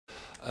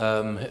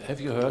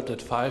Have you heard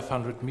that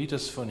 500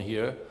 meters from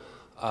here,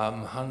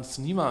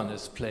 Niemann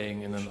is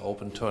playing in an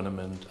open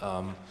tournament?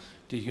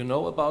 Do you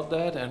know about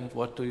that, and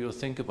what do you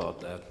think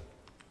about that?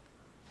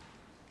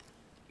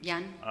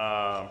 Jan?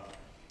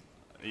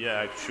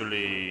 Yeah,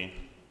 actually,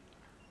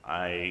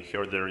 I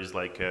heard there is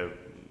like a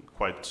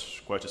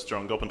quite a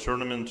strong open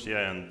tournament.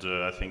 Yeah, and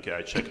I think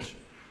I checked.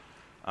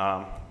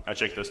 I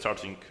checked the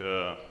starting,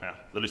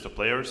 the list of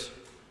players,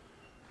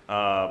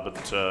 but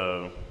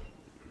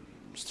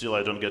still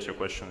I don't get your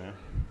question.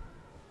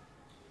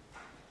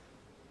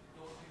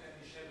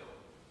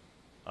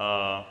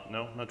 Yeah.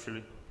 No, not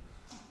really.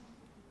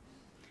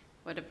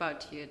 What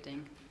about you,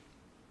 Ding?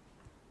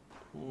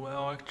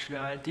 Well, actually,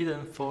 I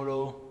didn't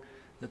follow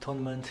the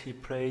tournament he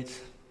played.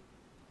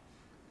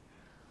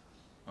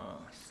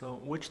 So,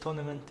 which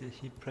tournament did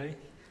he play?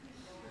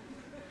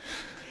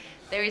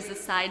 There is a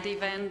side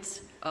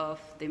event of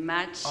the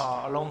match,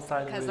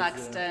 alongside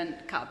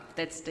Kazakhstan Cup.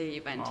 That's the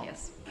event,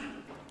 yes.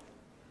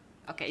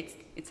 Okay,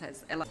 it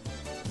says.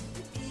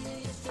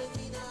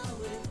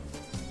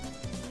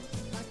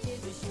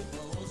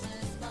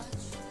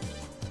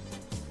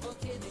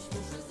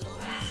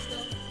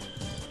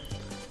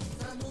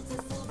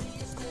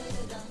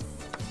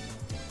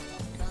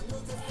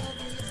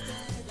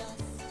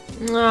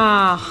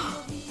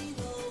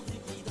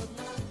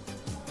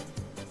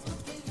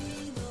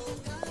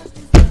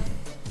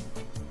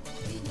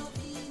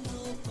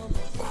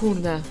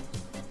 Kurde.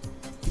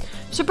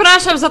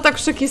 Przepraszam za tak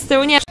krzyki z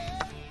tyłu, nie.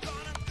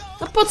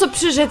 No po co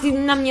przyszedł i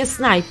na mnie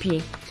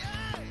snajpi?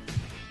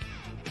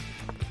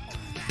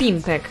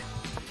 Pimpek.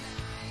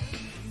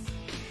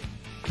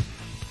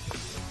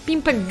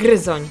 Pimpek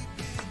gryzoń.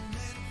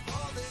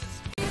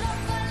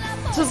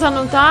 Co za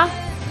nuta?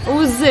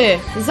 Łzy.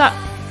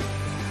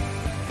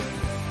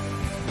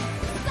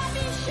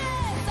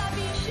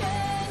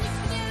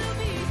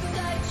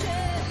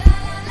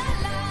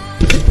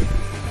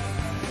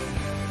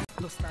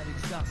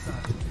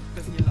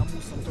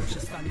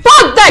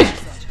 Poddaj!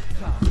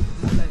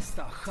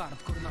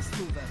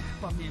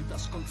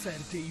 Pamiętasz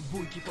koncerty i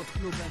bójki pod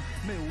klubem?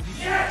 My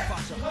ulicy na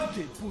twarzach,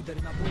 ty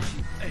puder na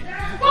buzi. Ej,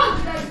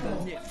 poddaj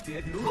to!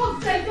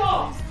 Poddaj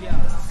to!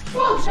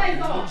 Poddaj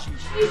to!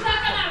 Śpisz na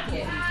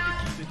kanapie!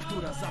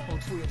 Która zapał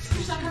twoją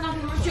śpisz na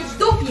kanapie, mam cię w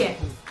dupie!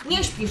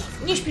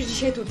 Nie śpisz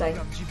dzisiaj tutaj.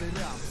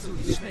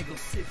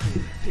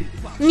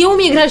 Nie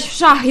umie grać w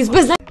szach, jest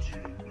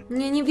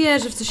beznadziejny. Nie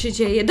wierzę w co się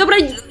dzieje. Dobra,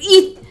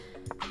 i...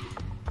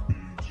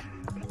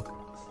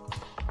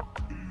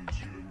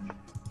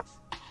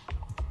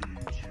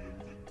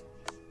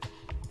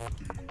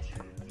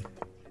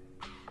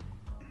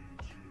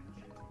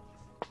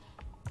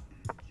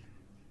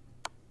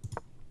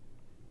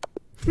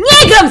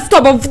 Nie gram z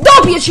tobą! W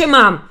dupie cię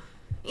mam!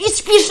 I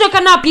śpisz na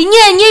kanapie!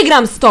 Nie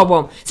gram z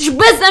tobą! Jesteś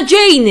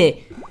beznadziejny!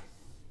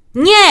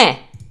 Nie!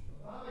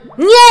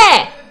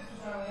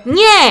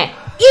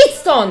 Idź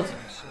stąd!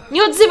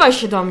 Nie odzywaj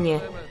się do mnie!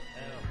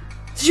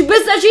 Jesteś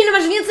beznadziejny,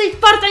 masz więcej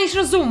farta niż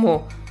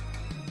rozumu!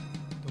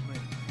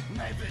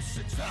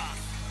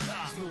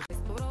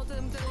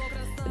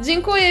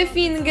 Dziękuję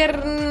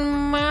Finger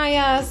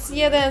Majas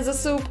 1 za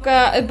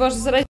słupka. Boże,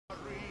 zaraz...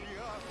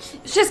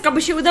 Wszystko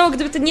by się udało,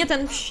 gdyby to nie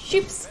ten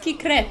wścibski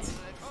kret.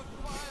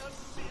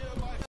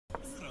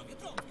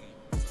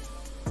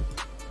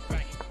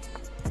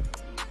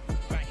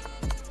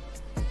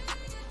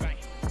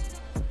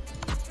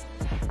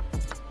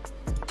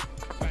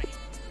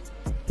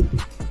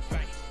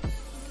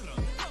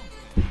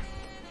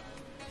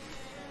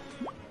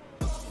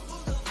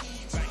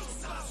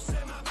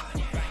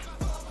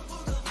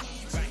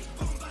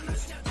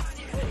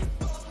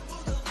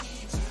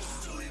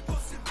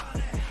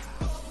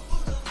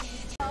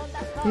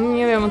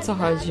 Nie wiem o co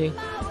chodzi.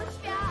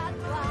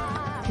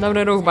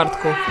 Dobry ruch,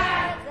 Bartku.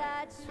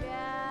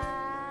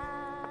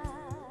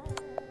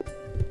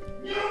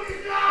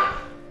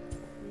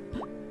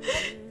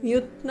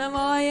 Miód na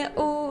moje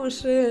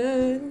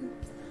uszy.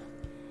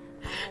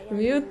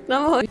 Miód na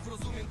moje...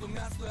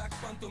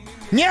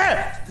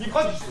 Nie! Nie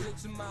wchodzisz tu!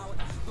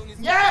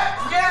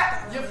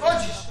 Nie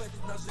wchodzisz!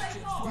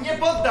 Nie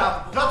poddam!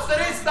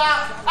 2400!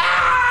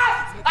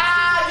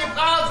 Nie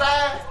wchodzę!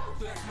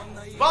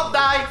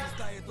 Poddaj!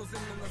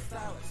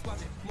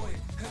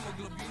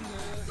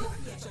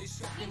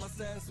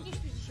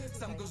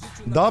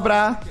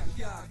 Dobra!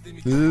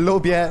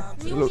 Lubię!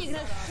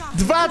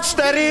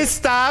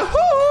 2400!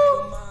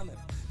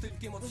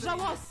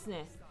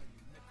 Żałosny!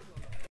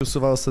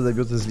 Usuwał sobie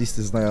debiuty z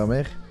listy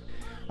znajomych,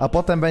 a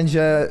potem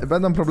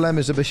będą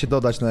problemy, żeby się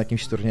dodać na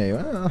jakimś turnieju.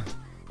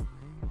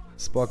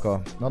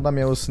 Spoko. Ona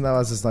mnie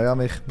usunęła ze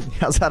znajomych,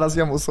 ja zaraz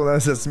ją usunę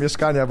z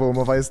mieszkania, bo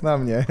umowa jest na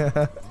mnie.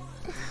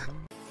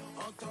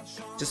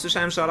 Czy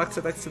słyszałem, że Ola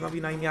chce dać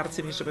synowi na imię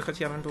Arcymi, żeby choć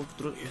ja był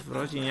w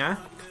rodzinie?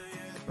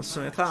 No w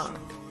sumie tak.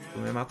 W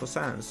sumie ma to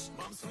sens.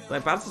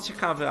 To bardzo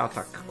ciekawy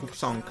atak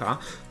Kupsonka.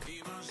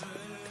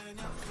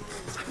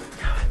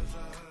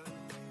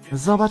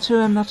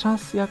 Zobaczyłem na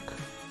czas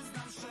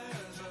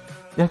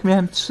jak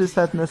miałem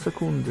 300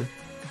 sekundy.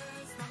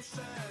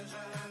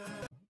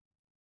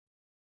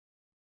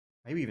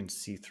 Maybe even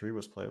c3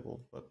 was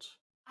playable, but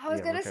I was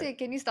yeah, gonna okay. say,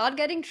 can you start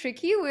getting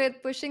tricky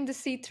with pushing the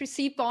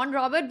c pawn,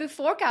 Robert,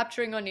 before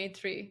capturing on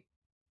a3?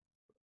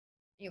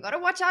 You gotta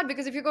watch out,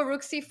 because if you go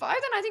rook c5,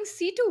 then I think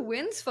c2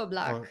 wins for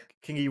black. Well,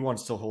 king e1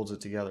 still holds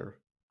it together.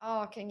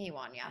 Oh, king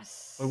e1,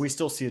 yes. But we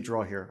still see a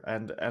draw here,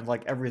 and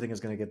like everything is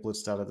going to get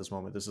blitzed out at this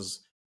moment. This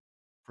is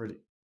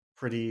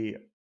pretty.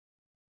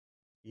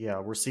 Yeah,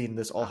 we're seeing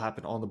this all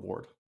happen on the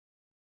board.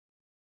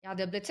 Yeah,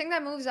 they're blitzing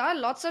their moves out.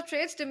 Lots of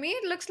trades. To me,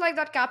 it looks like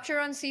that capture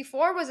on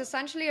c4 was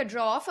essentially a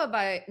draw offer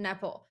by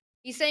Nepo.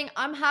 He's saying,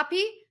 I'm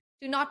happy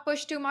to not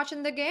push too much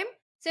in the game,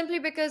 simply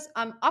because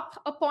I'm up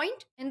a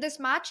point in this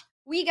match.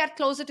 We get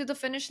closer to the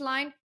finish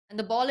line, and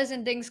the ball is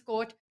in Ding's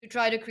court to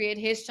try to create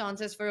his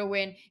chances for a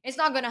win. It's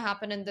not going to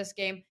happen in this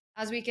game.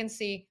 As we can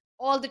see,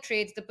 all the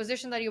trades, the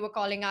position that you were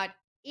calling out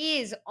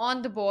is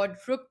on the board,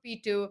 rook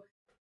b2,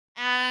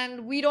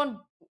 and we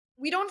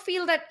don't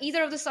feel that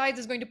either of the sides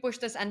is going to push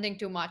this ending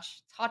too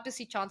much. It's hard to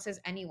see chances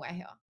anywhere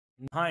here.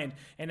 Behind,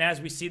 and as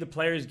we see the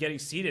players getting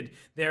seated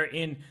there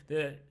in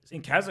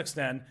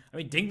Kazakhstan, I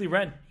mean, Ding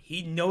Liren,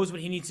 he knows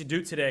what he needs to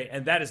do today,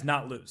 and that is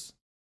not lose.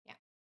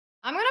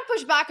 I'm going to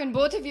push back on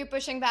both of you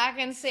pushing back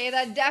and say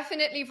that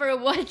definitely for a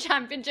World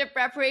Championship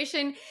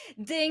preparation,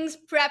 Ding's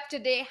prep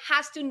today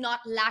has to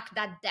not lack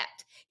that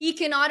depth. He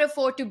cannot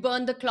afford to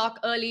burn the clock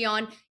early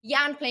on.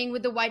 Jan playing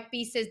with the white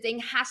pieces, Ding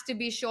has to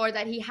be sure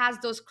that he has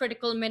those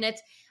critical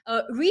minutes,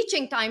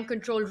 reaching time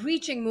control,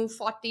 reaching move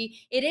 40.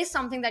 It is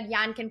something that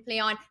Jan can play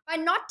on by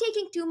not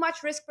taking too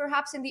much risk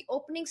perhaps in the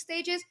opening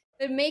stages,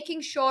 but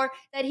making sure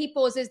that he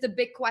poses the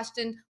big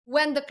question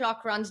when the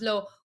clock runs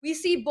low. We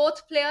see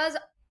both players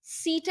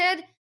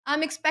seated.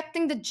 I'm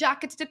expecting the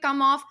jackets to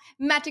come off,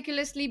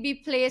 meticulously be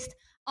placed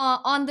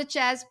on the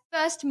chairs.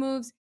 First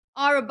moves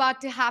are about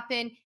to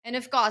happen. And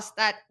of course,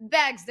 that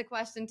begs the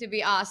question to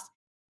be asked.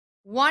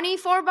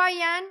 1e4 by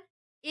Jan,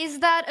 is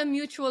that a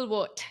mutual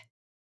vote?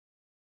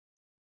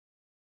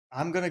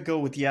 I'm going to go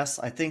with yes.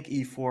 I think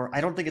e4.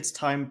 I don't think it's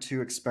time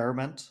to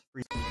experiment.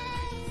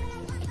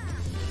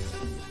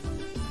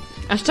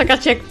 Aż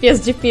czekać jak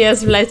pies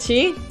GPS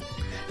wleci.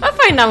 A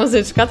fajna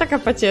muzyczka, taka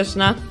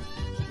pocieszna.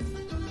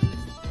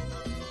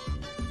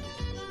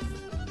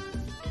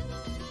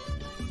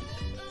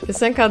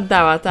 Piosenka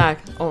oddała, tak.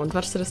 O,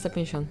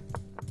 2450.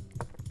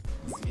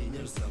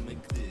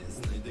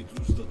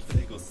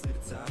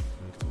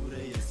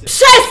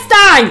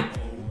 Przestań!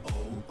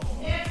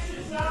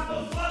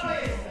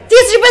 Ty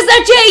jesteś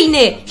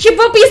beznadziejny! Się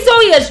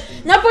popisujesz!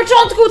 Na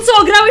początku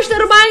co? Grałeś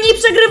normalnie i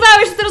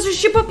przegrywałeś, a teraz już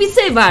się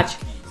popisywać!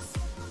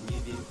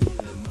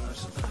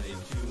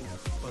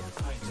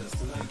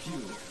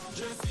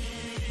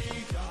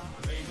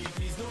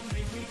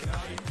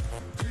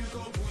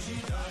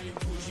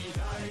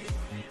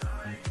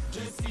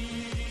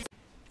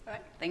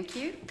 Thank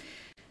you.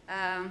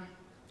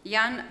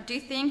 Jan, do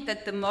you think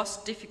that the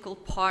most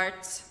difficult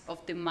part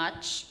of the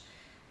match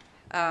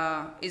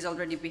is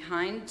already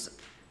behind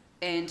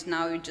and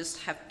now you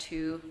just have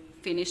to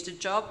finish the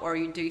job, or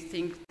do you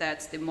think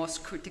that the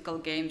most critical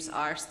games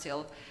are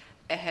still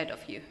ahead of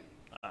you?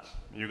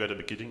 You gotta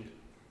be kidding.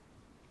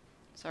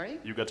 Sorry?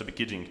 You gotta be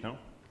kidding, no?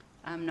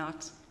 I'm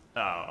not.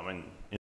 I mean...